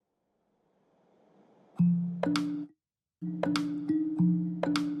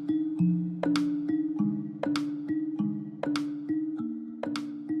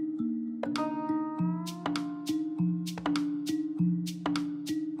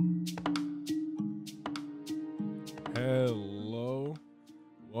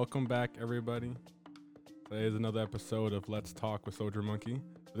Welcome back, everybody. Today is another episode of Let's Talk with Soldier Monkey.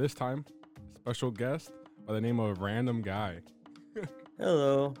 This time, special guest by the name of Random Guy.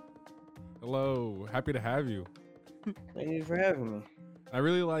 Hello. Hello, happy to have you. Thank you for having me. I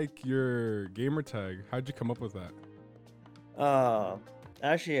really like your gamer tag. How'd you come up with that?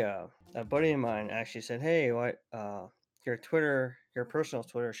 Actually, a buddy of mine actually said, "Hey, your Twitter, your personal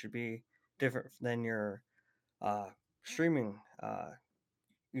Twitter should be different than your uh streaming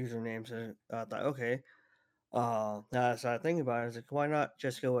usernames." And I thought, okay. Now I started thinking about it. I was like, why not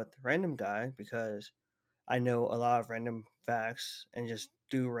just go with random guy? Because I know a lot of random facts and just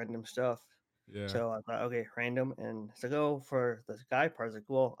do random stuff. Yeah, So I thought, okay, random, and to go for the guy part, I was like,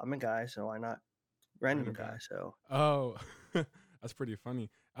 well, I'm a guy, so why not random Random guy? Guy. So Oh, that's pretty funny.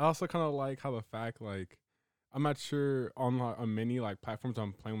 I also kind of like how the fact, like, I'm not sure on many like platforms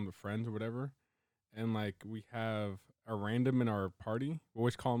I'm playing with friends or whatever, and like we have a random in our party. We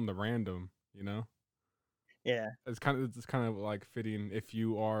always call them the random, you know? yeah. It's kind of like fitting if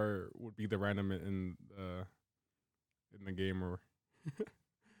you are would be the random in the game or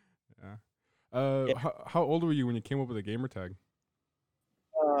yeah. How old were you when you came up with a gamer tag?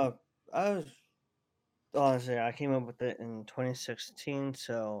 Uh, I was honestly, I came up with it in 2016,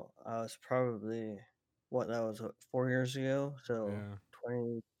 so I was probably that was 4 years ago, so Yeah.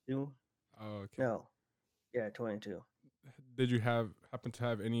 22. Oh, okay. No, yeah, 22. Did you have happen to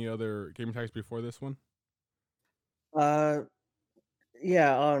have any other gamer tags before this one? Uh,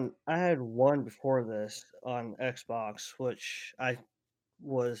 yeah, on I had one before this on Xbox, which I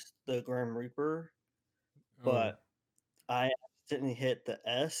was the Grim Reaper, Oh. but I accidentally hit the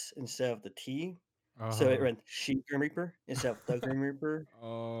S instead of the T, so it Uh. read She Grim Reaper instead of the Grim Reaper.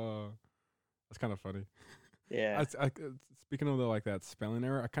 Oh. That's kind of funny. Yeah. Speaking of like that spelling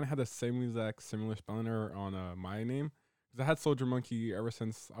error, I kind of had the same exact similar spelling error on my name because I had Soldier Monkey ever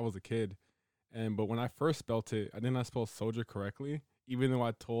since I was a kid. And but when I first spelt it, I did not spell soldier correctly, even though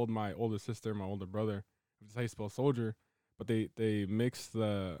I told my older sister, my older brother, this is how you spell soldier. But they mixed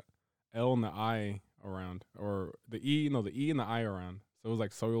the L and the I around, or the E, no, the E and the I around. So it was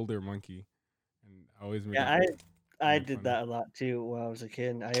like soldier monkey, and I always made Yeah, that I made did fun. that a lot too when I was a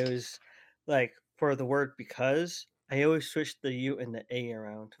kid. I always like for the word because I always switched the U and the A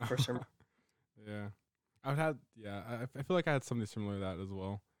around for some. Yeah, I feel like I had something similar to that as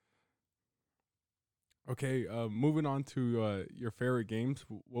well. Okay, moving on to your favorite games.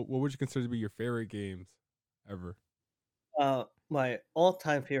 What would you consider to be your favorite games ever? My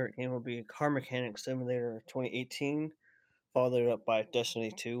all-time favorite game would be Car Mechanic Simulator 2018, followed up by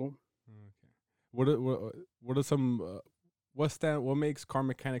Destiny 2. Okay. What are some what makes Car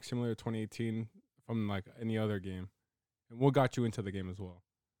Mechanic similar to 2018 from like any other game? And what got you into the game as well?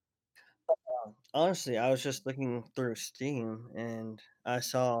 Honestly, I was just looking through Steam and I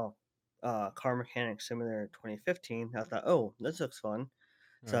saw Car Mechanic Simulator 2015. I thought, oh, this looks fun. All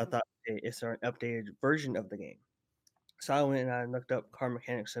So I right. thought, okay, is there an updated version of the game? So I went and I looked up Car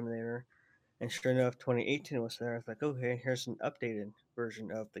Mechanic Simulator. And sure enough, 2018 was there. I was like, okay, here's an updated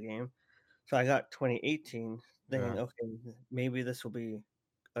version of the game. So I got 2018, Yeah. thinking, okay, maybe this will be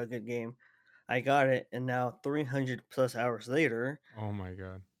a good game. I got it, and now 300 plus hours later, Oh my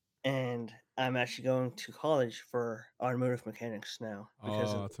god. and I'm actually going to college for automotive mechanics now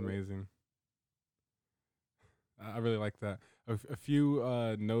because Oh, of the that's game. amazing. I really like that. A few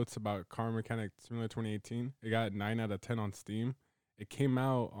notes about Car Mechanic Simulator 2018. It got 9 out of 10 on Steam. It came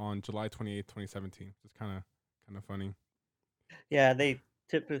out on July 28th, 2017. It's kind of funny. Yeah, they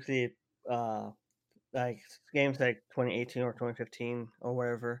typically, uh, like games like 2018 or 2015 or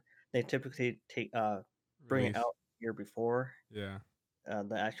whatever, they typically bring it Release. out year before Yeah.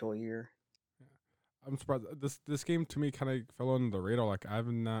 the actual year. Yeah. I'm surprised. This game to me kind of fell under the radar. Like I have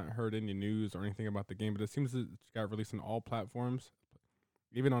not heard any news or anything about the game, but it seems it got released on all platforms,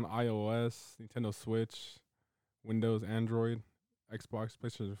 even on iOS, Nintendo Switch, Windows, Android, Xbox,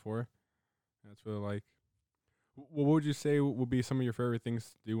 PlayStation 4. That's really like. What would you say would be some of your favorite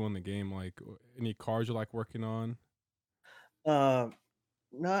things to do on the game? Like any cars you like working on? Uh,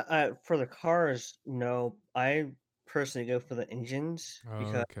 Not for the cars, no. I personally go for the engines Oh,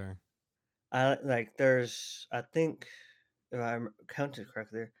 because okay. I like there's I think if I'm counted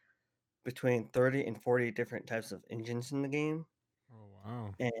correctly, between 30 and 40 different types of engines in the game. Oh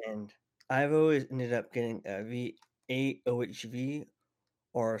wow. And I've always ended up getting a V8 OHV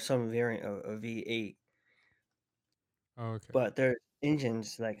or some variant of a V8. Oh, okay. But there's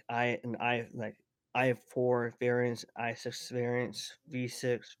engines like I4 variants, I6 variants,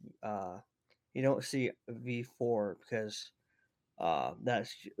 V6. You don't see a V4 because that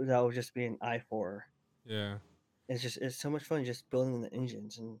would just be an I4. Yeah. it's so much fun just building the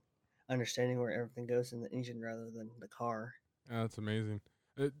engines and understanding where everything goes in the engine rather than the car. Yeah, that's amazing.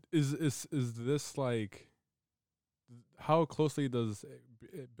 Is this like how closely does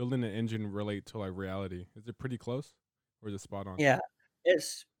building an engine relate to like reality? Is it pretty close, or is it spot on? Yeah,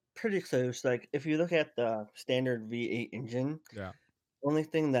 it's pretty close. Like if you look at the standard V8 engine, Yeah. only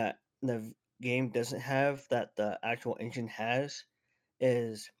thing that game doesn't have that the actual engine has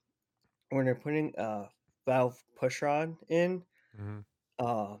is when they're putting a valve pushrod in. Mm-hmm.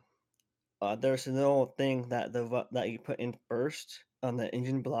 Uh, there's a little thing that that you put in first on the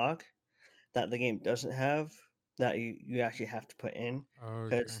engine block that the game doesn't have that you actually have to put in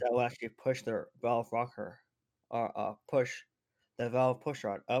because Okay. that will actually push the valve rocker or push the valve push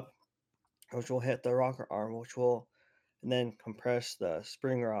rod up, which will hit the rocker arm, which will and then compress the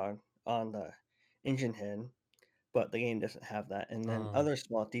spring rod on the engine head. But the game doesn't have that, and then Uh. other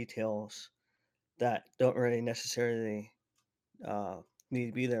small details that don't really necessarily uh, need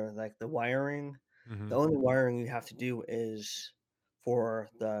to be there, like the wiring. Mm-hmm. The only wiring you have to do is for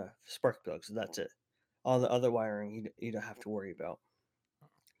the spark plugs. That's it. All the other wiring you don't have to worry about.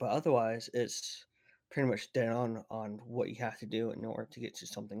 But otherwise, it's pretty much dead on what you have to do in order to get to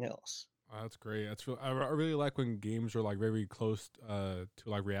something else. Oh, that's great. I really like when games are like very close to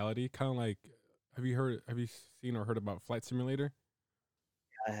like reality. Kind of like, have you seen or heard about Flight Simulator?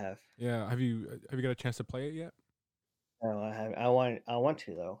 I have. Yeah. Have you got a chance to play it yet? No, I have. I want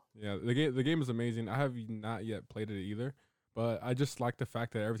to though. Yeah, the game is amazing. I have not yet played it either, but I just like the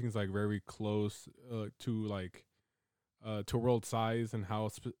fact that everything's like very close to like to world size and how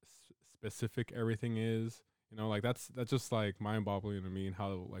specific everything is. You know, like that's just like mind boggling to me and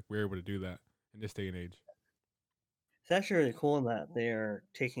how like we're able to do that in this day and age. It's actually really cool that they're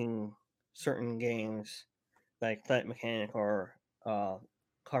taking certain games like Flight Mechanic or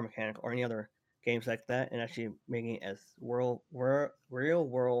Car Mechanic or any other games like that, and actually making it as real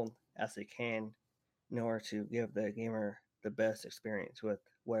world as they can in order to give the gamer the best experience with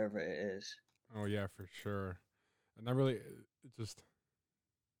whatever it is. Oh yeah, for sure. And I really it just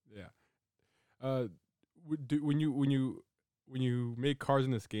yeah. Uh, when you make cars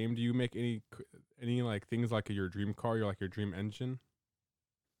in this game, do you make any like things like your dream car, your like your dream engine?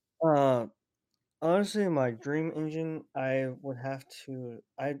 Uh, Honestly, my dream engine, I would have to.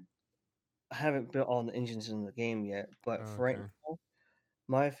 I haven't built all the engines in the game yet, but for right Okay. now,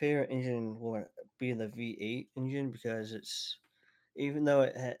 my favorite engine would be the V8 engine because it's even though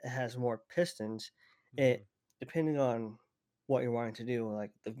it has more pistons, Hmm. it depending on what you're wanting to do,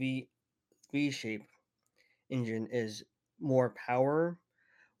 like the V shape engine is more power,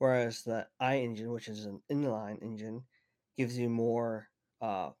 whereas the I engine, which is an inline engine, gives you more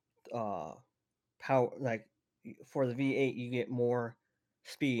uh uh power. Like for the V8, you get more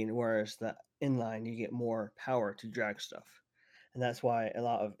speed, whereas the inline you get more power to drag stuff, and that's why a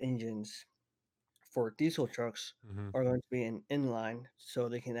lot of engines for diesel trucks Hmm. are going to be an inline, so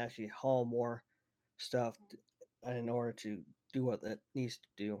they can actually haul more stuff in order to do what it needs to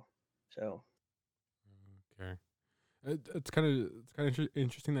do. So Okay. It's kind of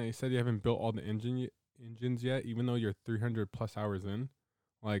interesting that you said you haven't built all the engines yet, even though you're 300 plus hours in.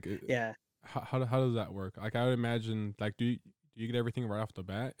 Like, yeah, how does that work? Like, I would imagine, like, do you get everything right off the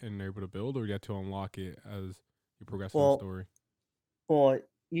bat and you're able to build, or you have to unlock it as you progress in the well, story? well,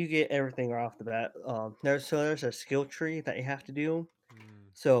 you get everything right off the bat. There's a skill tree that you have to do. Mm.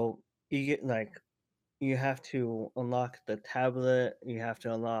 So you get like you have to unlock the tablet. You have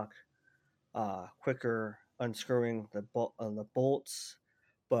to unlock quicker unscrewing the bolts,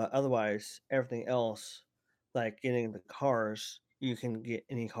 but otherwise everything else, like getting the cars, you can get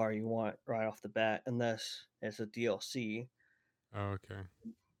any car you want right off the bat unless it's a DLC. Okay.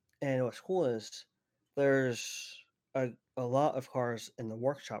 And what's cool is there's a lot of cars in the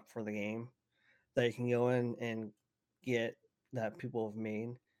workshop for the game that you can go in and get that people have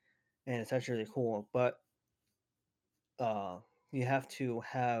made, and it's actually really cool. But uh, you have to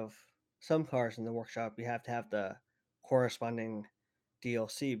have some cars in the workshop. You have to have the corresponding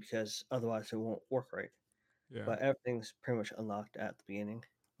DLC because otherwise it won't work right. Yeah. But everything's pretty much unlocked at the beginning.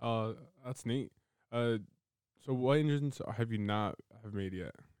 Uh, that's neat. Uh, so what engines have you not have made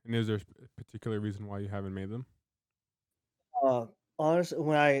yet? And is there a particular reason why you haven't made them? Uh, Honestly,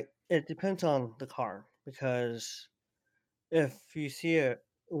 when I it depends on the car because if you see it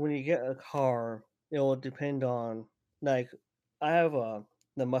when you get a car, it will depend on like I have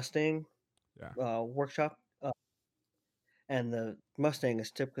the Mustang Yeah. workshop, and the Mustang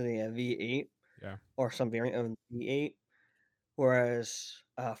is typically a V8 Yeah. or some variant of V8, whereas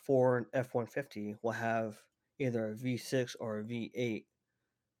Ford F-150 will have either a V6 or a V8,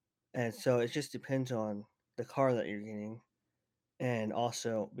 and so it just depends on the car that you're getting, and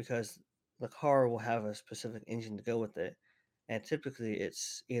also because the car will have a specific engine to go with it, and typically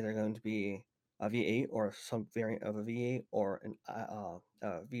it's either going to be a V8 or some variant of a V8 or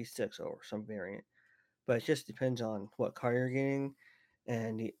a V6 or some variant. But it just depends on what car you're getting,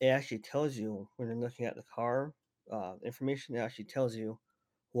 and it actually tells you when you're looking at the car information. It actually tells you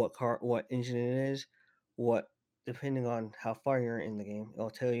what engine it is, what depending on how far you're in the game, it'll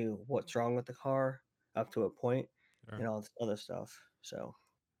tell you what's wrong with the car up to a point, Yeah. and all this other stuff. So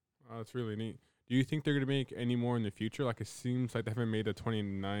Oh, that's really neat. Do you think they're gonna make any more in the future? Like it seems like they haven't made a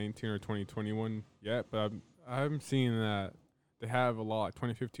 2019 or 2021 yet, but I'm seeing that they have a lot like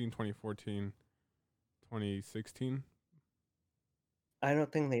 2015, 2014, 2016. I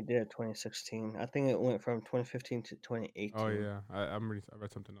don't think they did 2016. I think it went from 2015 to Oh 2018. yeah, I read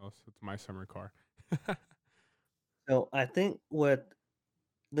something else. It's my summer car. So I think with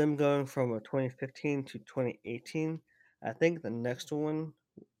them going from a 2015 to 2018, I think the next one,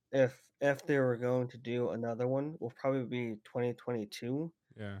 if they were going to do another one, will probably be 2022,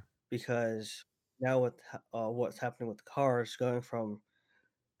 Yeah. because now with what's happening with cars going from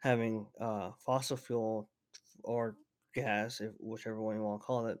having fossil fuel or gas, if whichever one you want to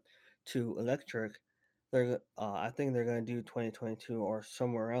call it, to electric, I think they're going to do 2022 or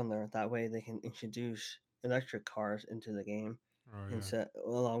somewhere around there. That way they can introduce electric cars into the game Oh yeah. instead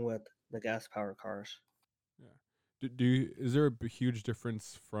along with the gas powered cars. Yeah. Is there a huge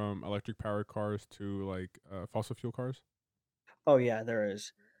difference from electric powered cars to like fossil fuel cars? Oh yeah, there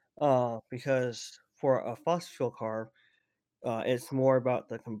is. Because for a fossil fuel car, it's more about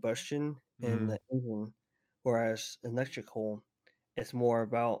the combustion in Mm-hmm. the engine, whereas electrical, it's more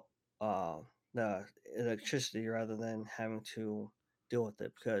about uh, the electricity rather than having to deal with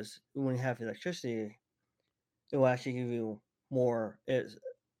it. Because when you have electricity, it will actually give you more.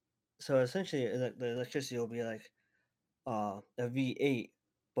 So essentially the electricity will be like a V8,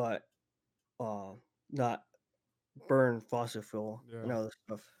 but uh, not burn fossil fuel and Yeah. other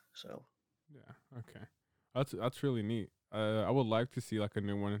stuff. So. Yeah. Okay. That's really neat. I would like to see like a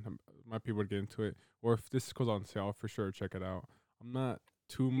new one. Might be able to get into it, or if this goes on sale, for sure check it out. I'm not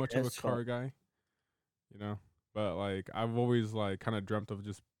too much of a It's fun. car guy, you know, but like I've always like kind of dreamt of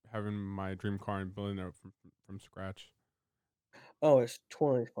just having my dream car and building it from scratch. Oh, it's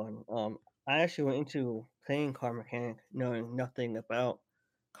totally fun. I actually went into playing car mechanic knowing nothing about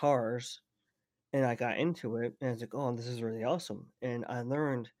cars, and I got into it, and it's like, oh, this is really awesome. And I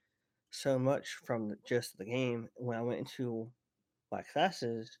learned so much from just the game when I went into my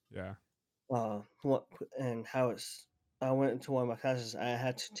classes. Yeah. What and how it's. I went into one of my classes. I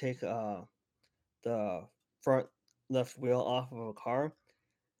had to take the front left wheel off of a car,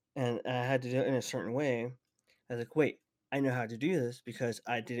 and I had to do it in a certain way. I was like, wait, I know how to do this because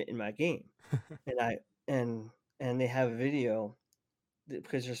I did it in my game. And I and and they have a video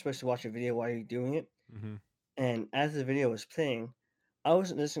because you're supposed to watch a video while you're doing it. Mm-hmm. And as the video was playing, I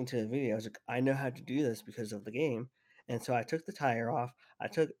wasn't listening to the video. I was like, I know how to do this because of the game. And so I took the tire off. I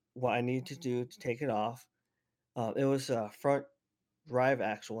took what I needed to do to take it off. It was a front drive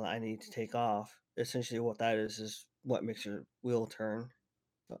axle that I need to take off. Essentially, what that is what makes your wheel turn.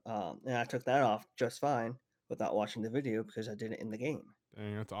 And I took that off just fine without watching the video because I did it in the game.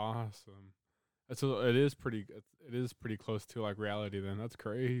 Dang, that's awesome. So it is pretty close to like reality. Then that's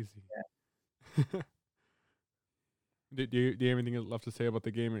crazy. Do you have anything left to say about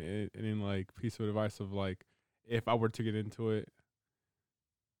the game and any like piece of advice of like if I were to get into it,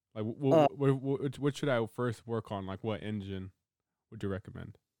 like Uh, what should I first work on? Like what engine would you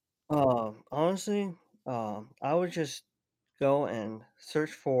recommend? Honestly, I would just go and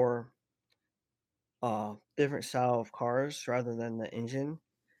search for different style of cars rather than the engine,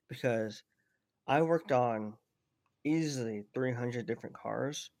 because I worked on easily 300 different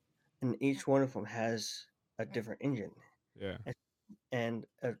cars, and each one of them has a different engine. Yeah. And,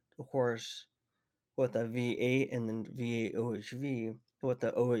 of course, with a V8 and then V8 OHV, what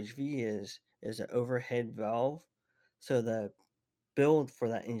the OHV is an overhead valve. So the build for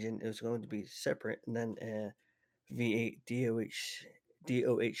that engine is going to be separate than a V8 DOHC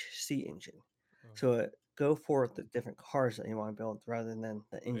engine. Oh, So go for the different cars that you want to build rather than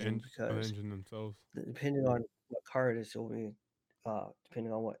the engine, the because engine themselves. depending on what car it is, it'll be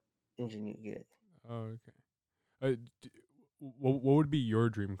depending on what engine you get. Oh, okay. What would be your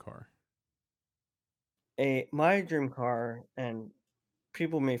dream car? A My dream car, and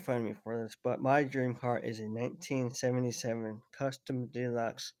people may find me for this, but my dream car is a 1977 custom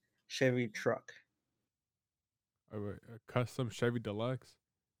deluxe Chevy truck. A custom Chevy Deluxe?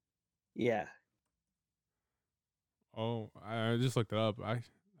 Yeah. Oh, I just looked it up. I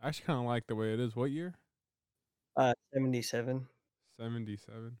actually kind of like the way it is. What year? 77.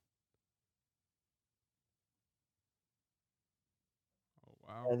 77. Oh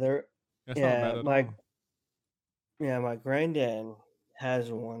wow, Yeah, there. that's not Yeah, bad at all. my granddad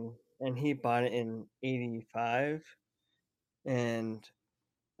has one, and he bought it in '85, and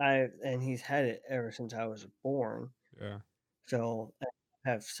he's had it ever since I was born. Yeah, So I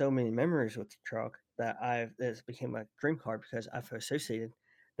have so many memories with the truck that it's became a dream car because I've associated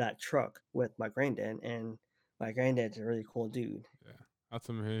that truck with my granddad, and my granddad's a really cool dude. yeah, that's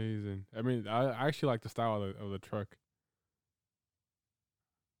amazing. I mean, I actually like the style of the truck.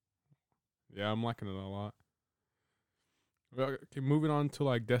 Yeah, I'm liking it a lot. Well, okay, moving on to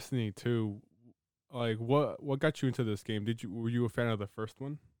like Destiny 2. Like, what got you into this game? Were you a fan of the first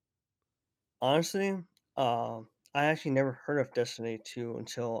one? Honestly, I actually never heard of Destiny 2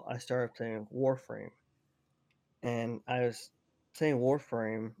 until I started playing Warframe. And I was playing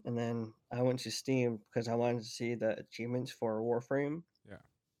Warframe, and then I went to Steam because I wanted to see the achievements for Warframe. Yeah,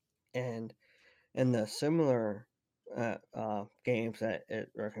 And in the similar games that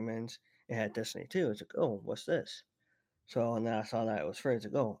it recommends, it had Destiny 2. It's like, oh, what's this? So, and then I saw that it was free. It's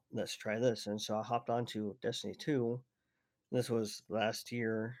like, oh, let's try this. And so I hopped onto Destiny 2. This was last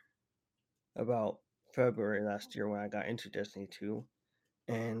year, about February last year when I got into Destiny 2.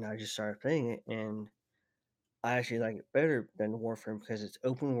 And I just started playing it. And I actually like it better than Warframe because it's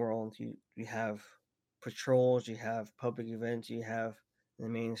open world. You have patrols, you have public events, you have the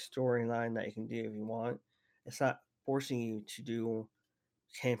main storyline that you can do if you want. It's not forcing you to do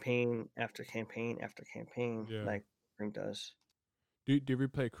campaign after campaign after campaign yeah. like Warframe does. Do you ever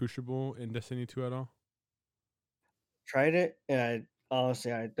play Crucible in Destiny 2 at all? Tried it, and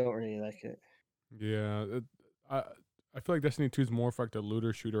I don't really like it. Yeah, I I feel like Destiny 2 is more for like the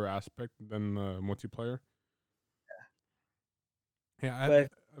looter shooter aspect than the multiplayer. Yeah, But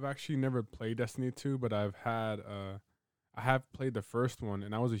I've actually never played Destiny 2, but I have played the first one,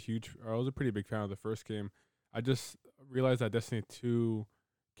 and I was a pretty big fan of the first game. I just realized that Destiny 2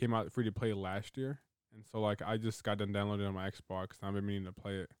 came out free to play last year, and so like I just got done downloading it on my Xbox, and I've been meaning to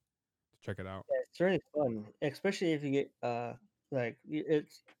play it to check it out. yeah, it's really fun, especially if you get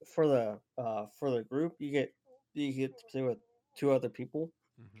it's for the group you get to play with two other people.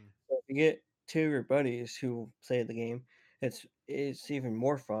 Hmm. So if you get two of your buddies who play the game, it's even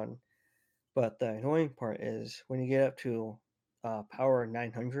more fun. But the annoying part is when you get up to power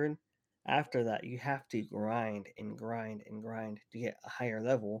 900, after that you have to grind and grind and grind to get a higher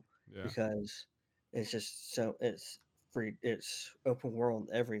level Yeah. because it's free, it's open world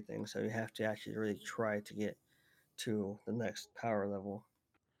everything. So you have to actually really try to get to the next power level.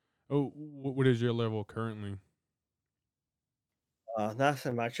 Oh, what is your level currently? Last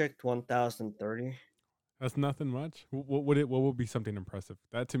time I checked, 1030. That's nothing much. What would be something impressive?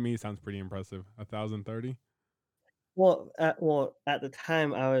 That to me sounds pretty impressive. 1,030. At the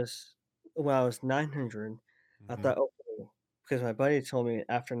time I was when I was 900, I Hmm. thought, "Okay," because my buddy told me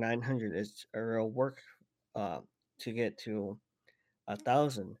after 900 it's a real work, uh, to get to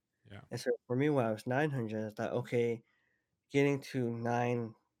 1,000, Yeah. and so for me, when I was 900, I thought, "Okay, getting to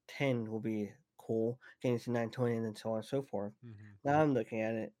 910 will be cool, getting to 920, and then so on and so forth." Hmm. Now I'm looking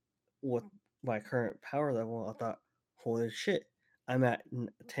at it with my current power level, I thought, "Holy shit, I'm at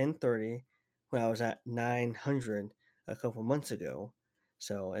 1030 when I was at 900 a couple months ago."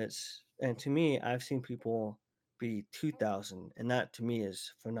 So and to me, I've seen people be 2000, and that to me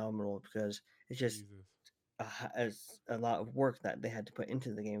is phenomenal because it's just Jesus. it's a lot of work that they had to put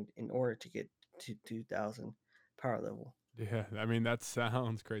into the game in order to get to 2000 power level. Yeah, I mean that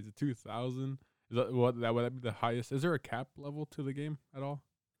sounds crazy. 2,000 is that would that be the highest? Is there a cap level to the game at all?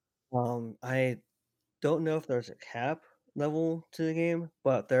 I don't know if there's a cap level to the game,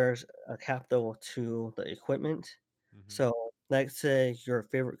 but there's a cap level to the equipment. Hmm. So, let's say your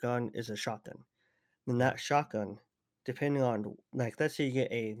favorite gun is a shotgun. Then Yeah. that shotgun, depending on like, let's say you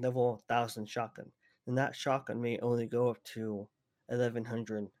get a level 1000 shotgun, then that shotgun may only go up to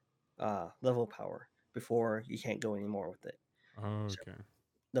 1100 level power before you can't go anymore with it. So Okay.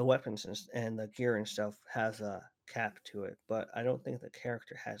 the weapons and the gear and stuff has a cap to it, but I don't think the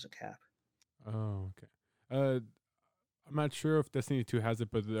character has a cap. Oh, okay. Uh, I'm not sure if Destiny 2 has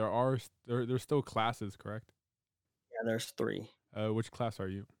it, but there's still classes, correct? Yeah, there's three. Which class are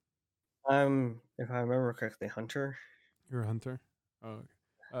you? If I remember correctly, Hunter. You're a hunter. Oh, okay.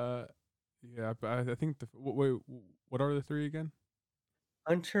 Uh, yeah, but I think wait, what are the three again?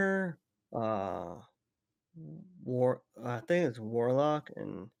 Hunter, uh, I think it's Warlock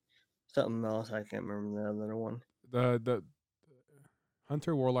and something else. I can't remember the other one. The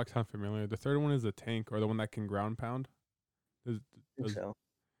hunter warlock sound familiar. The third one is the tank or the one that can ground pound. Does, I think does so.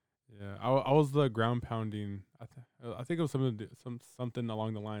 Yeah, I was the ground pounding. I think it was something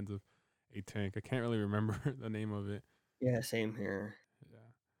along the lines of a tank. I can't really remember the name of it. Yeah, same here.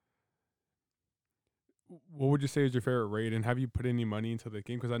 Yeah. What would you say is your favorite raid, and have you put any money into the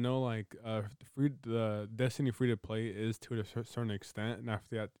game? Because I know like the Destiny free to play is to a certain extent, and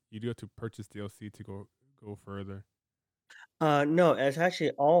after that you do have to purchase DLC to go further. No, it's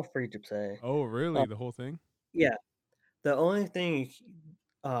actually all free to play. Oh, Uh, really? The whole thing? yeah, the only thing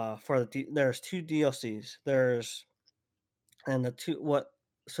for there's two DLCs. There's and the two what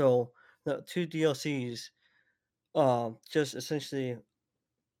so the two DLCs just essentially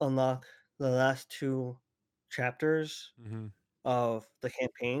unlock the last two chapters Mm-hmm. of the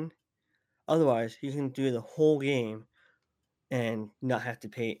campaign. Otherwise, you can do the whole game and not have to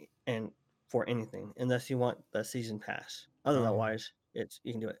pay and for anything unless you want the season pass. Oh, Otherwise, it's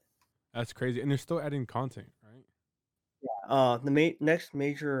you can do it. that's crazy. And they're still adding content, right? The next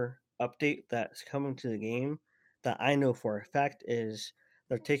major update that's coming to the game that I know for a fact is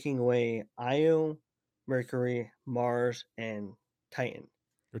they're taking away Io, Mercury, Mars, and Titan.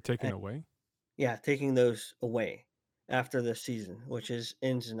 They're taken And away. yeah, taking those away after the season, which is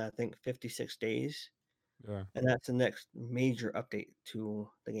ends in I think 56 days, Yeah. and that's the next major update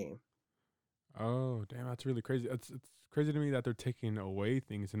to the game. Oh, damn, that's really crazy. It's crazy to me that they're taking away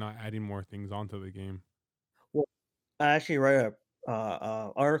things and not adding more things onto the game. Well, I actually read a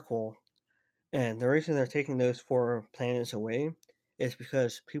article, and the reason they're taking those four planets away is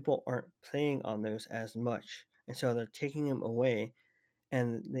because people aren't playing on those as much, and so they're taking them away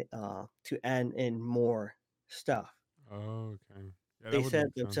to add in more stuff. Oh, okay. Yeah, that They would said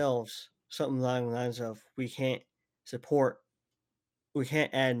make sense. themselves something along the lines of support we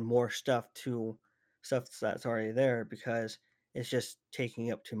can't add more stuff to stuff that's already there because it's just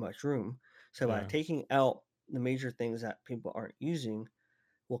taking up too much room. So by Yeah. taking out the major things that people aren't using,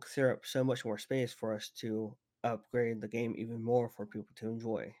 will clear up so much more space for us to upgrade the game even more for people to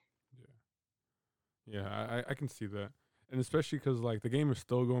enjoy. Yeah. Yeah, I can see that. And especially because like the game is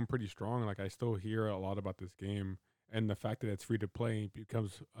still going pretty strong. Like I still hear a lot about this game, and the fact that it's free to play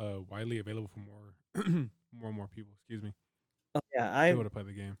becomes widely available for more more and more people. Excuse me, Oh, yeah, people to play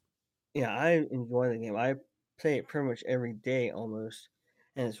the game. I enjoy the game. I play it pretty much every day almost,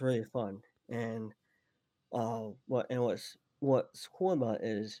 and it's really fun. And what's cool about it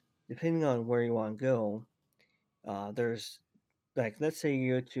is depending on where you want to go, there's like let's say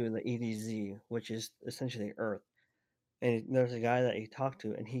you go to the EDZ, which is essentially Earth, and there's a guy that you talk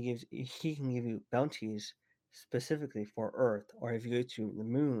to, and he can give you bounties specifically for Earth, or if you go to the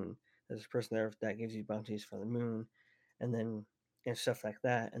Moon, there's a person there that gives you bounties for the Moon, and then and stuff like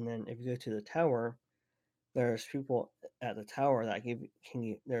that. And then if you go to the tower, there's people at the tower that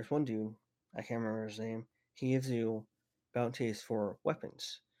there's one dude I can't remember his name. He gives you bounties for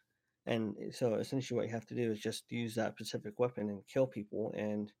weapons. And so essentially, what you have to do is just use that specific weapon and kill people,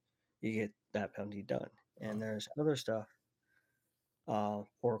 and you get that bounty done. And Oh, there's other stuff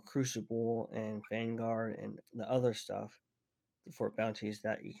for Crucible and Vanguard and the other stuff for bounties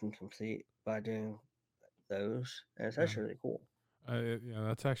that you can complete by doing those. And it's yeah. actually really cool. Yeah,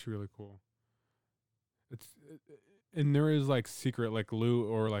 that's actually really cool. And there is like secret like loot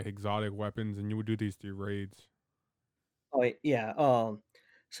or like exotic weapons, and you would do these through raids. Oh yeah.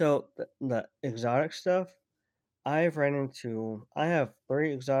 So the exotic stuff I have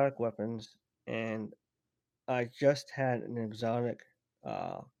three exotic weapons, and I just had an exotic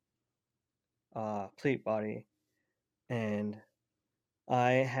uh plate body, and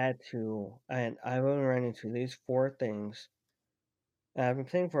I've only ran into these four things. And I've been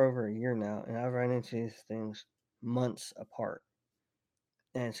playing for over a year now, and I've run into these things months apart.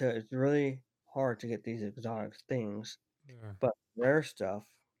 And so it's really hard to get these exotic things, Yeah, but rare stuff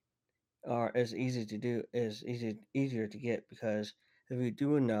are is easy to do is easier to get because if you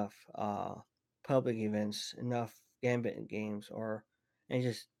do enough public events, enough gambit games, or and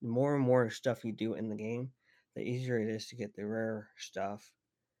just more and more stuff you do in the game, the easier it is to get the rare stuff.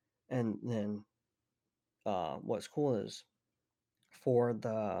 And then what's cool is for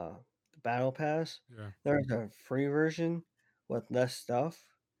the battle pass, yeah. there's a free version with less stuff,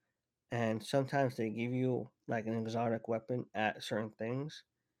 and sometimes they give you like an exotic weapon at certain things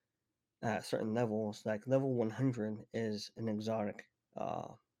at certain levels. Like level 100 is an exotic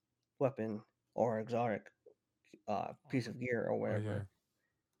uh, weapon or exotic piece of gear or Oh yeah, whatever,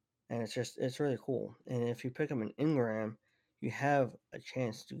 and it's really cool. And if you pick up an engram, you have a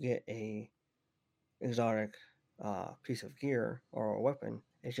chance to get a exotic piece of gear or a weapon.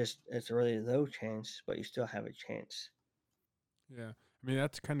 It's a really low chance, but you still have a chance. yeah. I mean,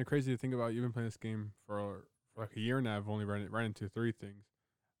 that's kind of crazy to think about. You've been playing this game for like a year now. I've only ran into three things.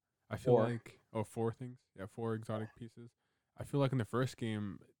 I feel Or like four things. Yeah, four exotic pieces. I feel like in the first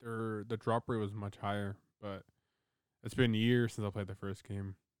game, the drop rate was much higher, but it's been years since I played the first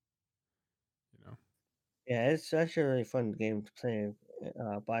game. You know. yeah, it's actually a really fun game to play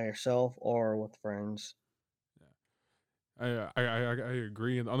by yourself or with friends. Yeah. I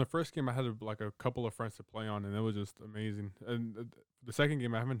agree. And on the first game, I had like a couple of friends to play on, and it was just amazing. And the second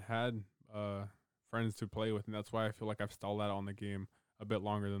game, I haven't had friends to play with, and that's why I feel like I've stalled out on the game a bit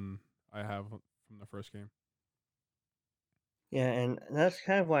longer than I have from the first game. Yeah, and that's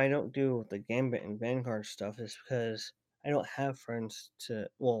kind of why I don't do the Gambit and Vanguard stuff is because I don't have friends to.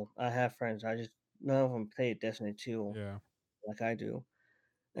 Well, I have friends. I just none of them play Destiny 2 Yeah. like I do,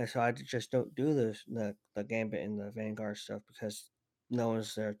 and so just don't do the Gambit and the Vanguard stuff because no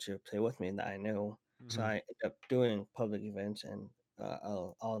one's there to play with me that I know. So Hmm. I end up doing public events and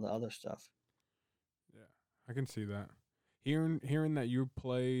all the other stuff. Yeah, I can see that. Hearing that you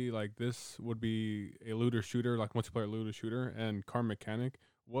play like this would be a looter shooter, like multiplayer looter shooter, and car mechanic.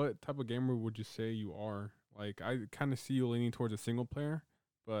 What type of gamer would you say you are? Like, I kind of see you leaning towards a single player,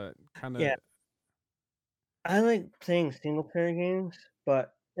 but kind Yeah, of I like playing single player games,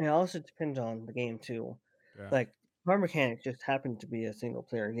 but it also depends on the game too. yeah, Like Car Mechanic just happened to be a single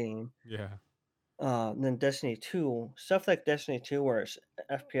player game. yeah, Then Destiny 2, stuff like Destiny 2 where it's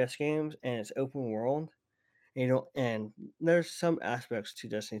FPS games and it's open world, and there's some aspects to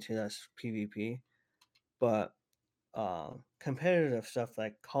Destiny 2 that's PvP, but competitive stuff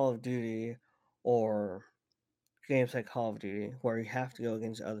like Call of Duty or games like Call of Duty where you have to go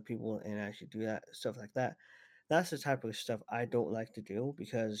against other people and actually do that stuff like that. That's the type of stuff I don't like to do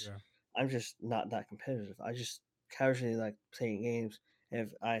because yeah, I'm just not that competitive. I just casually like playing games.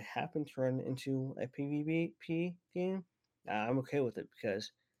 If I happen to run into a PvP game, I'm okay with it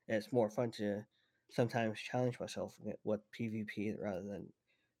because it's more fun to sometimes challenge myself with PvP rather than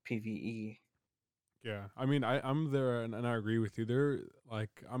PvE. yeah. I mean, I'm there, and I agree with you. There,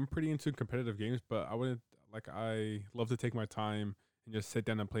 like, I'm pretty into competitive games, but I wouldn't like. I love to take my time and just sit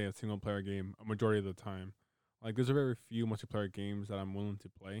down and play a single player game a majority of the time. Like, there's a very few multiplayer games that I'm willing to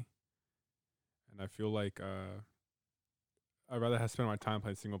play, and I feel like I'd rather have spent my time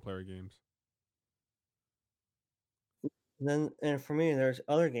playing single player games. And for me, there's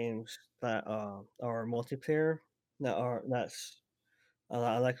other games that are multiplayer that's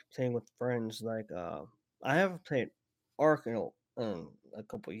I like playing with friends. Like I haven't played Ark in a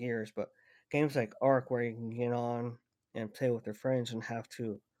couple years, but games like Ark where you can get on and play with your friends and have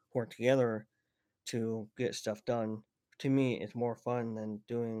to work together to get stuff done. To me, it's more fun than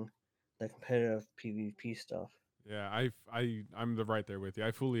doing the competitive PvP stuff. Yeah, I'm the right there with you.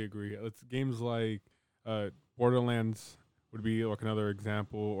 I fully agree. It's games like Borderlands would be like another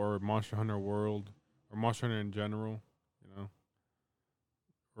example, or Monster Hunter World, or Monster Hunter in general. You know,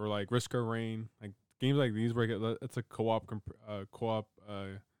 or like Risk of Rain, like games like these where it's a co-op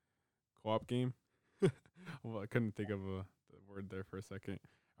game. Well, I couldn't think of the word there for a second.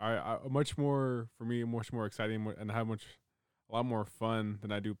 Much more for me, much more exciting, and have a lot more fun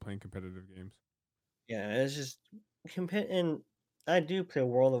than I do playing competitive games. Yeah, it's just and I do play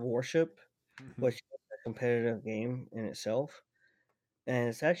World of Warship, Hmm. which is a competitive game in itself. And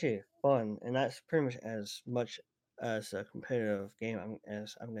it's actually fun, and that's pretty much as a competitive game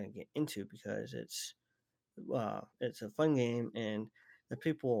as I'm gonna get into because it's a fun game, and the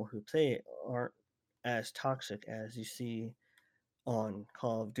people who play it aren't as toxic as you see on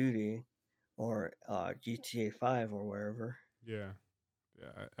Call of Duty or GTA 5 or wherever. Yeah,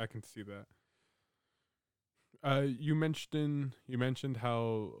 yeah, I can see that. You mentioned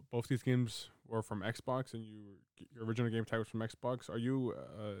how both these games were from Xbox, and your original game type was from Xbox. Are you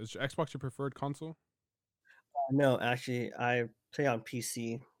is Xbox your preferred console? No, actually, I play on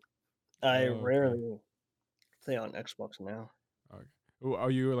PC. I Oh, okay. rarely play on Xbox now. Okay.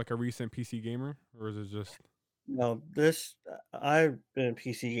 Are you like a recent PC gamer, or is it just? No, this I've been a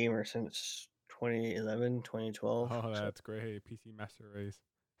PC gamer since 2011, 2012. Oh, So that's great. PC Master Race.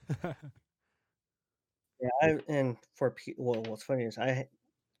 yeah, and well, what's funny is I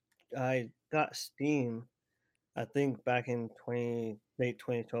got Steam. I think back in late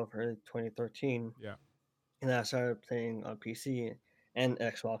 2012, early 2013, Yeah, and I started playing on PC and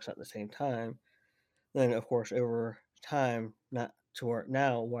Xbox at the same time. Then, of course, over time, not to where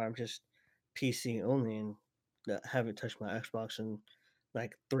now where I'm just PC only and haven't touched my Xbox in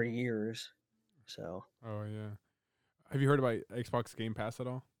like 3 years. So oh yeah. Have you heard about Xbox Game Pass at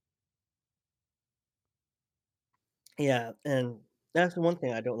all? yeah, and that's the one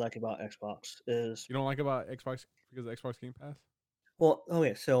thing I don't like about Xbox is You don't like about Xbox because of Xbox Game Pass? well,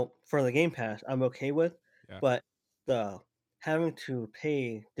 okay, so for the Game Pass, I'm okay with, Yeah. but the having to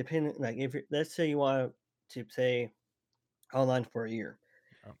pay depending like if you let's say you want to play online for a year,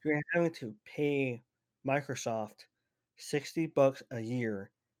 Yeah. you're having to pay Microsoft $60 a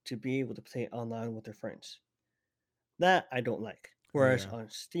year to be able to play online with your friends. That I don't like. Whereas Yeah. on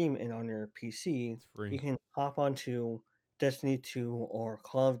Steam and on your PC, It's free. you can hop onto Destiny 2 or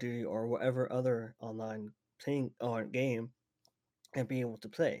Call of Duty or whatever other online playing on game and be able to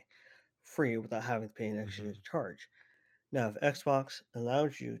play free without having to pay an extra Hmm. charge. Now, if Xbox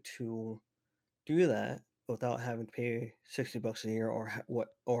allows you to do that without having to pay $60 a year or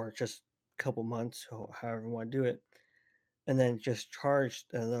or just a couple months or however you want to do it, and then just charge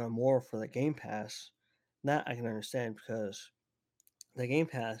a little more for the Game Pass, that I can understand because the Game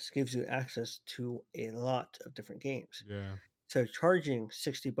Pass gives you access to a lot of different games. Yeah. So charging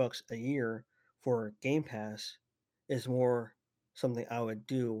 $60 a year for Game Pass is more something I would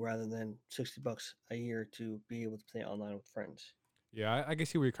do rather than $60 a year to be able to play online with friends. Yeah, I can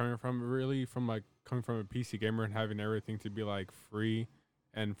see where you're coming from. Really, from like coming from a PC gamer and having everything to be like free,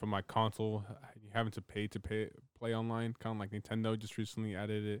 and from my console having to pay play online, kind of like Nintendo just recently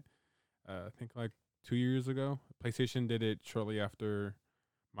added it. I think like 2 years ago. PlayStation did it shortly after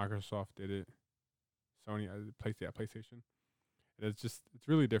Microsoft did it. Sony, PlayStation. It's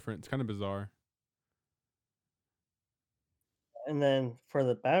really different. It's kind of bizarre. And then for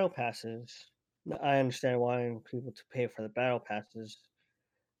the battle passes, I understand wanting people to pay for the battle passes,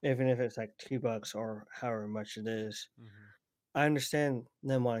 even if it's like $2 or however much it is. Hmm. I understand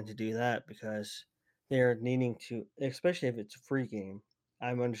them wanting to do that because they're needing to, especially if it's a free game.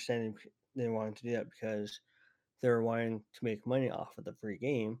 I'm understanding they wanting to do that because they're wanting to make money off of the free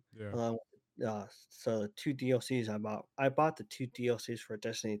game. Yeah. Along with, so the two DLCs I bought the two DLCs for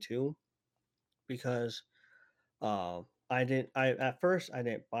Destiny 2 because I didn't. I at first I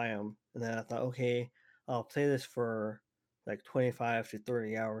didn't buy them, and then I thought, okay, I'll play this for like 25 to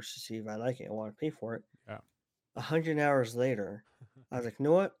 30 hours to see if I like it. I want to pay for it. Yeah. 100 hours later, I was like, you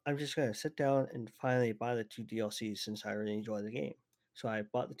know what? I'm just gonna sit down and finally buy the two DLCs since I really enjoy the game. So I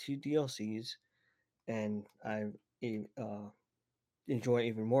bought the two DLCs, and I enjoy it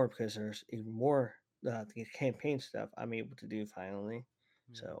even more because there's even more the campaign stuff I'm able to do finally.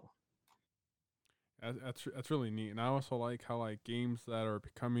 Yeah. So That's really neat. And I also like how like games that are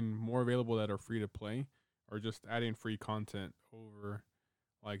becoming more available that are free to play are just adding free content over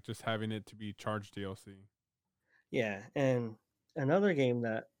like just having it to be charged DLC. yeah, and another game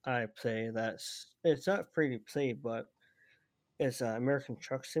that I play it's not free to play, but it's American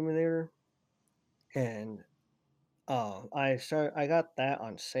Truck Simulator, and I got that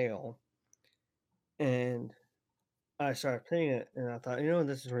on sale, and I started playing it, and I thought,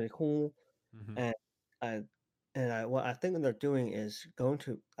 this is really cool, Mm-hmm. and I what I think they're doing is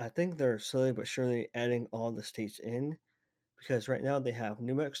I think they're slowly but surely adding all the states in because right now they have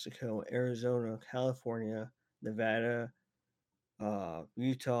New Mexico, Arizona, California, Nevada,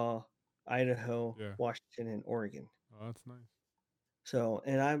 Utah, Idaho, Yeah. Washington, and Oregon. Oh, that's nice. So,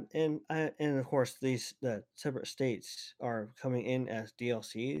 and of course the separate states are coming in as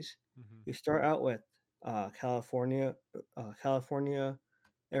DLCs. Mm-hmm. You start out with California,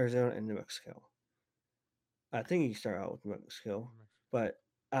 Arizona, and New Mexico. I think you start out with New Mexico, but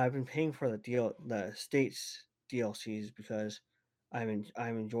I've been paying for the states DLCs because I'm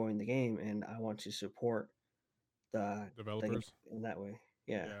enjoying the game and I want to support the game Developers. in that way.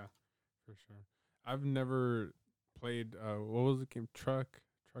 Yeah. Yeah, for sure. I've never played what was the game? Truck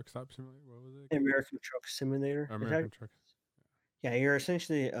Stop Simulator? What was it again? American Truck Simulator. American Truck. Yeah, you're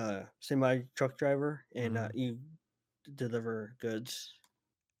essentially a semi truck driver, and Mm-hmm. you deliver goods.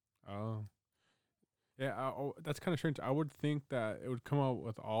 Oh. Yeah, that's kind of strange. I would think that it would come out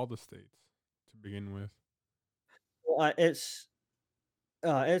with all the states to begin with. Well, it's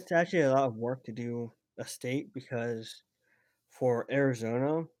actually a lot of work to do a state because for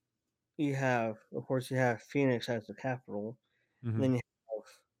Arizona, of course, you have Phoenix as the capital, and Mm-hmm. then you have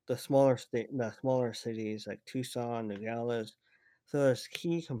the smaller cities like Tucson, Nogales. So there's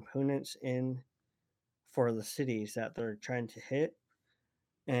key components in for the cities that they're trying to hit.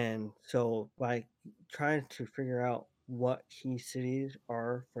 And so by trying to figure out what key cities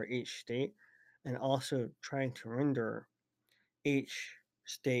are for each state and also trying to render each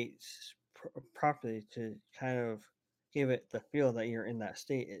state's properly to kind of give it the feel that you're in that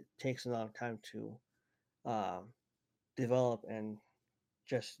state, it takes a lot of time to um, develop and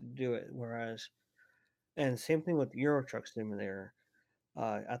just do it. Whereas, and same thing with Euro Truck Simulator.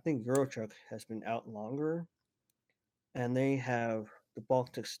 I think Euro Truck has been out longer and they have the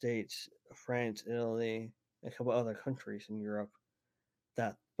Baltic states, France, Italy, a couple other countries in Europe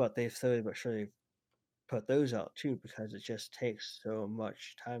but they've slowly but surely put those out too because it just takes so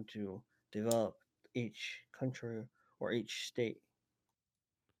much time to develop each country or each state.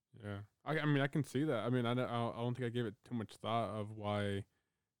 Yeah. I mean, I can see that. I mean, I don't think I gave it too much thought of why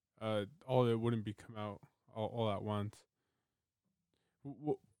all it wouldn't be come out all at once.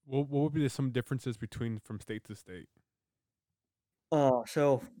 What would be some differences between from state to state?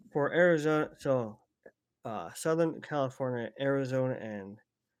 So for Arizona, Southern California, Arizona, and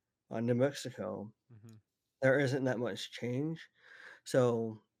New Mexico, Hmm. there isn't that much change.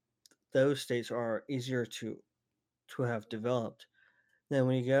 So those states are easier to have developed. Then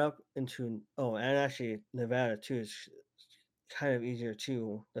when you get up into and actually Nevada too is kind of easier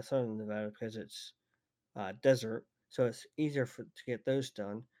too. The southern Nevada because it's desert, so it's easier to get those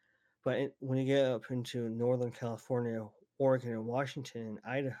done. But when you get up into Northern California, Oregon, and Washington, and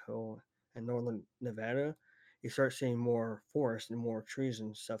Idaho, and Northern Nevada, you start seeing more forest and more trees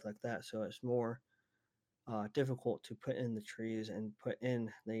and stuff like that. So it's more difficult to put in the trees and put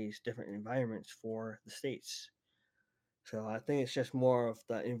in these different environments for the states. So I think it's just more of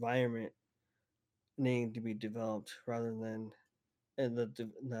the environment needing to be developed rather than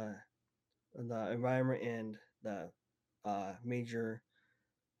the environment and the major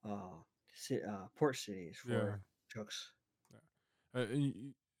uh, port cities Yeah. for trucks. Yeah.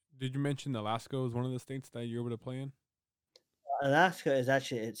 Did you mention Alaska was one of the states that you're able to play in? Alaska is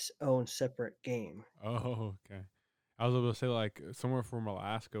actually its own separate game. Oh, okay. I was able to say like somewhere from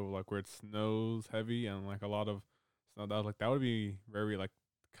Alaska, like where it snows heavy and like a lot of snow. That like that would be very like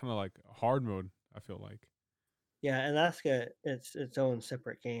kind of like hard mode. I feel like. Yeah, Alaska it's its own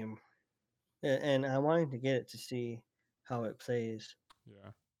separate game, and I wanted to get it to see how it plays.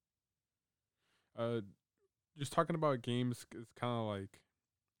 Yeah. Uh, just talking about games is kind of like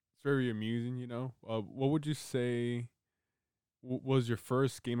it's very amusing. What would you say was your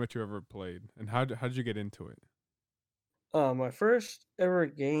first game that you ever played, and how did you get into it? My first ever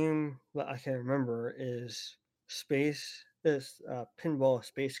game that I can remember is Pinball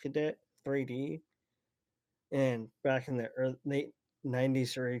Space Cadet 3D, and back in the late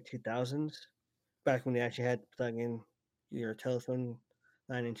 90s or early 2000s, back when you actually had to plug in your telephone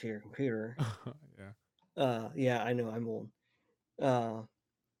line into your computer. Yeah. Yeah, I know I'm old. Uh,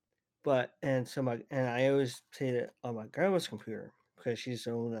 but and so my and I always played it on my grandma's computer because she's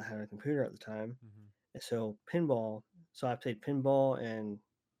the one that had a computer at the time. Hmm. And so pinball, so I played pinball and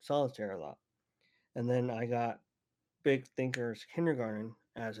solitaire a lot. And then I got Big Thinkers Kindergarten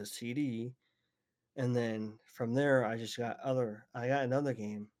as a CD, and then from there I got another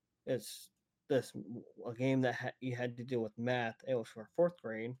game. It's this a game that you had to deal with math. It was for fourth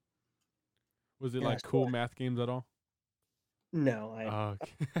grade, Was it and I like still cool math games at all? no, Oh,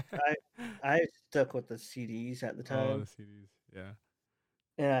 okay. I I stuck with the CDs at the Oh, the time, CDs. Yeah.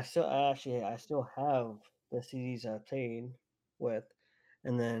 and I still have the CDs I played with,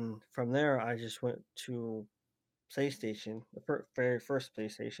 and then from there I just went to PlayStation, the very first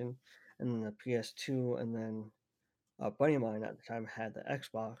PlayStation, and then the PS2, and then a buddy of mine at the time had the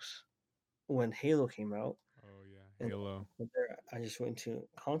Xbox when Halo came out, Oh yeah, and Halo. from there I just went to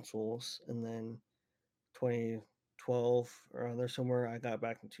consoles, and then 2012 or other somewhere I got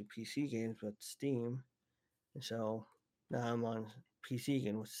back into PC games with Steam, and so now I'm on PC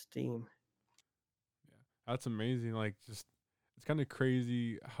again with Steam. Yeah, that's amazing. Like, just it's kind of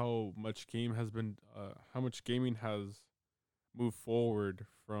crazy how much how much gaming has moved forward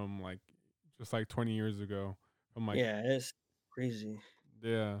from like just like 20 years ago. From like, Yeah, it's crazy.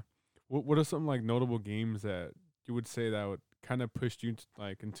 yeah, what are some like notable games that you would say that would kind of pushed you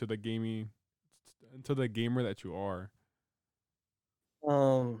like into the gaming, into the gamer that you are?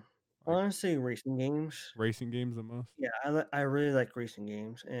 Um, Like Honestly, racing games. racing games the most. Yeah, I really like racing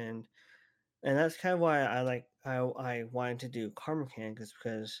games, and that's kind of why I wanted to do car mechanics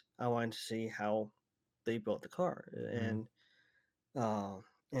because I wanted to see how they built the car, Hmm. uh,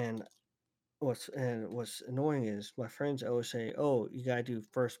 and what's annoying is my friends always say, "Oh, you gotta do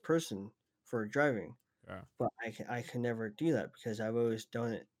first person for driving," Yeah. but I can never do that because I've always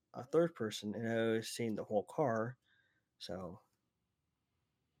done it a third person and I always seen the whole car. So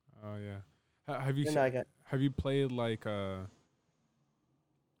Oh yeah. Have you then I got have you played like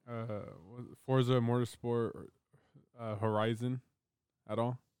Forza Motorsport or, Horizon at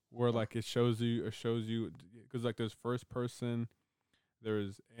all? Where like it shows you because like there's first person,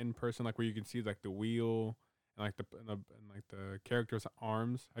 there's in person, like where you can see like the wheel and like and like the character's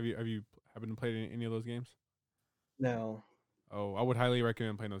arms. Have you happen to play any of those games? no. Oh, I would highly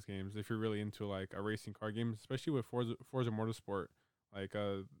recommend playing those games if you're really into like a racing car game, especially with Forza Motorsport. Like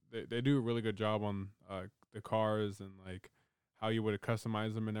they do a really good job on the cars and like how you would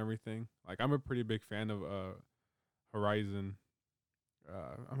customize them and everything. Like I'm a pretty big fan of Horizon.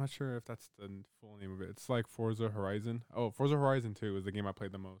 I'm not sure if that's the full name of it. It's like Forza Horizon. Oh, Forza Horizon 2 is the game I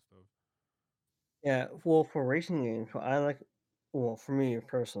played the most of. Yeah, well, for racing games, I like, well, for me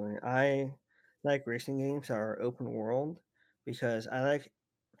personally, I like racing games that are open world because I like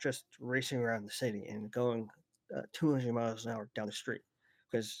just racing around the city and going 200 miles an hour down the street.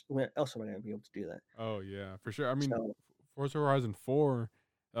 Because when else am I going to be able to do that? Oh yeah, for sure. I mean, So, Forza Horizon 4,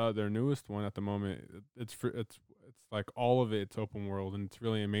 their newest one at the moment, it's like all of it's open world and it's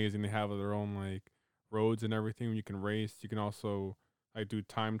really amazing. They have their own like roads and everything. You can race. You can also like do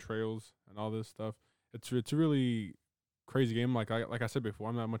time trails and all this stuff. It's a really crazy game. Like I said before,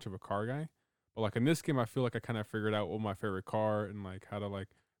 I'm not much of a car guy, but like in this game, I feel like I kind of figured out what my favorite car and like how to like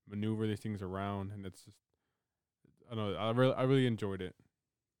maneuver these things around. And it's just I don't know. I really enjoyed it.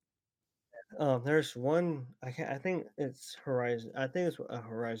 there's one I think it's Horizon. I think it's a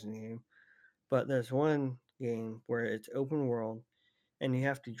Horizon game, but there's one game where it's open world and you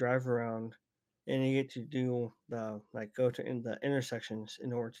have to drive around and you get to do the like go to in the intersections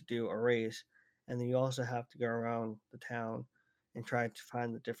in order to do a race, and then you also have to go around the town and try to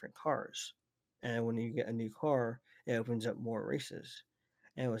find the different cars, and when you get a new car it opens up more races,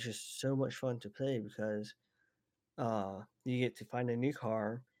 and it was just so much fun to play because you get to find a new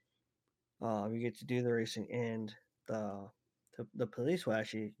car, you get to do the racing, and the the police will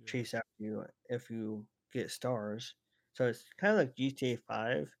actually Yeah, chase after you if you get stars. So it's kind of like GTA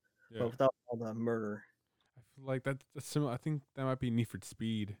 5, yeah. but without all the murder. I feel like that's similar. I think that might be Need for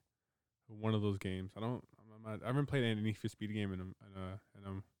Speed, one of those games. I haven't played any Need for Speed game in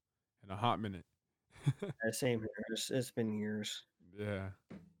a hot minute. Same here. It's been years. Yeah,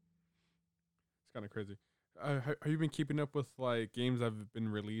 it's kind of crazy. Have you been keeping up with like games that have been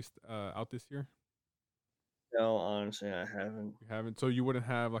released out this year? No, honestly, I haven't. You haven't, so you wouldn't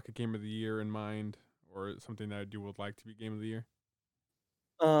have like a game of the year in mind or something that you would like to be game of the year.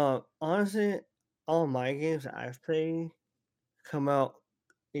 Honestly, all my games that I've played come out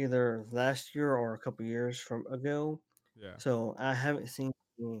either last year or a couple years from ago. Yeah. So I haven't seen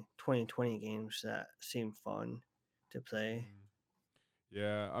any 2020 games that seem fun to play. Mm.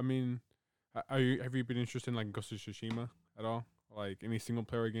 Yeah, I mean, are you have you been interested in like Ghost of Tsushima at all? Like any single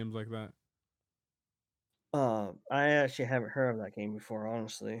player games like that? I actually haven't heard of that game before,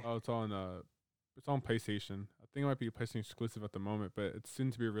 honestly. Oh, it's on PlayStation. I think it might be a PlayStation exclusive at the moment, but it's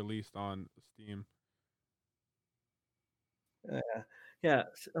soon to be released on Steam. Yeah,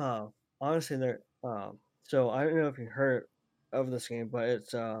 yeah. Honestly, there. So I don't know if you heard of this game, but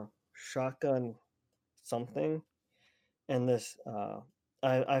it's Shotgun something, and this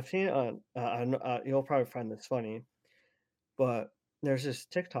I've seen it on. I know you'll probably find this funny, but there's this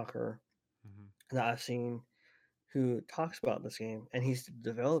TikToker Hmm. that I've seen who talks about this game, and he's the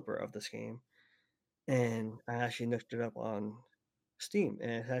developer of this game. And I actually looked it up on Steam,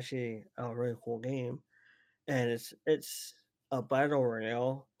 and it's actually a really cool game. And it's a battle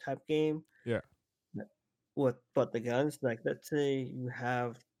royale type game Yeah. with but the guns, like let's say you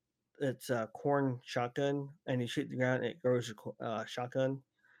have it's a corn shotgun and you shoot the ground, it grows a shotgun.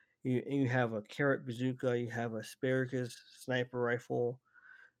 You have a carrot bazooka, you have asparagus sniper rifle.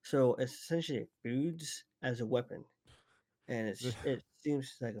 So it's essentially foods as a weapon, and it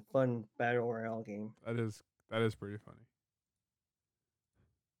seems like a fun battle royale game. That is pretty funny.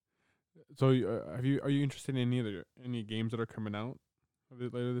 So, are you interested in any games that are coming out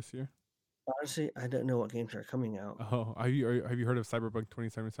later this year? Honestly, I don't know what games are coming out. Oh, have you heard of Cyberpunk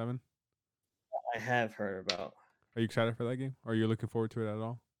 2077? I have heard about. Are you excited for that game? Are you looking forward to it at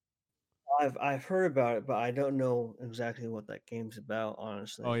all? I've heard about it, but I don't know exactly what that game's about. Oh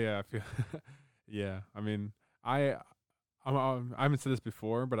Honestly, yeah, I feel yeah. I mean, I I haven't said this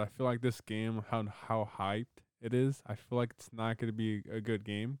before, but I feel like this game, how hyped it is, I feel like it's not going to be a good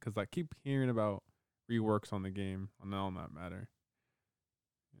game because I keep hearing about reworks on the game on that matter.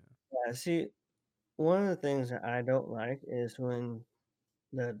 Yeah. yeah. See, one of the things that I don't like is when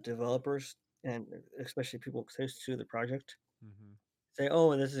the developers and especially people close to the project Hmm. say,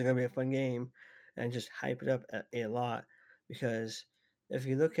 "Oh, this is going to be a fun game," and just hype it up a lot. Because if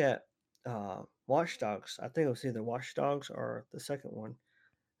you look at Watch Dogs, I think it was either Watch Dogs or the second one.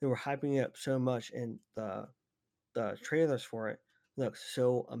 They were hyping it up so much, and the trailers for it looked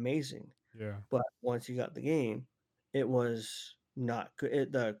so amazing. Yeah. But once you got the game, it was not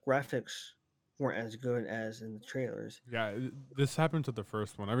good. The graphics weren't as good as in the trailers. Yeah, this happened to the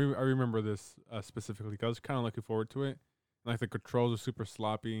first one. I remember this specifically 'cause I was kind of looking forward to it. Like the controls are super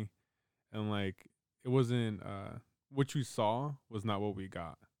sloppy, and like it wasn't what you saw was not what we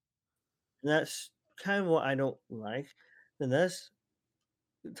got. And that's kind of what I don't like. then let's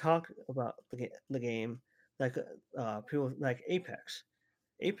talk about the game like people like Apex.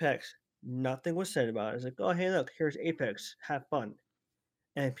 Apex, nothing was said about it. It's like, oh hey, look, here's Apex, have fun,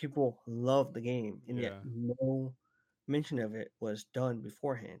 and people love the game, and yet Yeah, no mention of it was done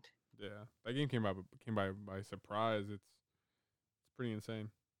beforehand. yeah. That game came by surprise. It's pretty insane.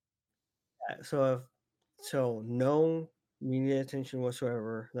 So no media attention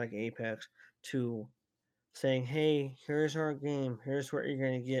whatsoever, like Apex, to saying, hey, here's our game, here's what you're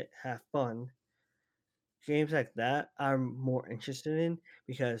gonna get, have fun. Games like that I'm more interested in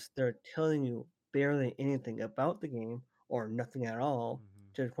because they're telling you barely anything about the game or nothing at all, Hmm.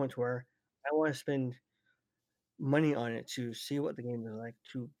 to the point where I want to spend money on it to see what the game is like,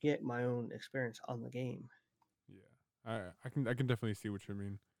 to get my own experience on the game. Yeah, I can definitely see what you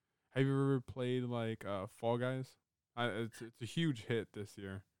mean. Have you ever played like Fall Guys? It's a huge hit this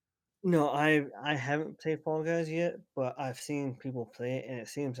year. No, I haven't played Fall Guys yet, but I've seen people play it and it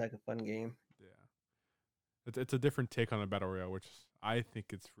seems like a fun game. Yeah, it's a different take on a battle royale, which I think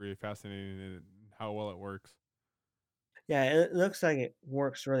it's really fascinating and how well it works. Yeah, it looks like it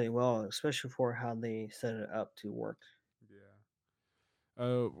works really well, especially for how they set it up to work.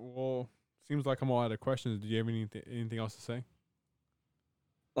 Yeah. Well, seems like I'm all out of questions. Do you have anything else to say?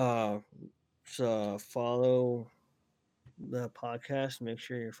 Uh, so follow the podcast. Make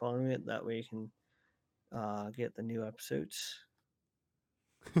sure you're following it. That way you can get the new episodes.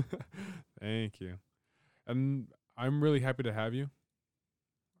 Thank you. And I'm really happy to have you.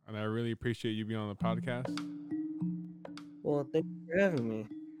 And I really appreciate you being on the podcast. Well, thank you for having me.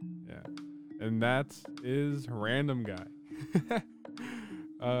 Yeah. And that is Random Guy.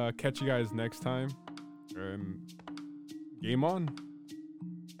 Catch you guys next time. And game on.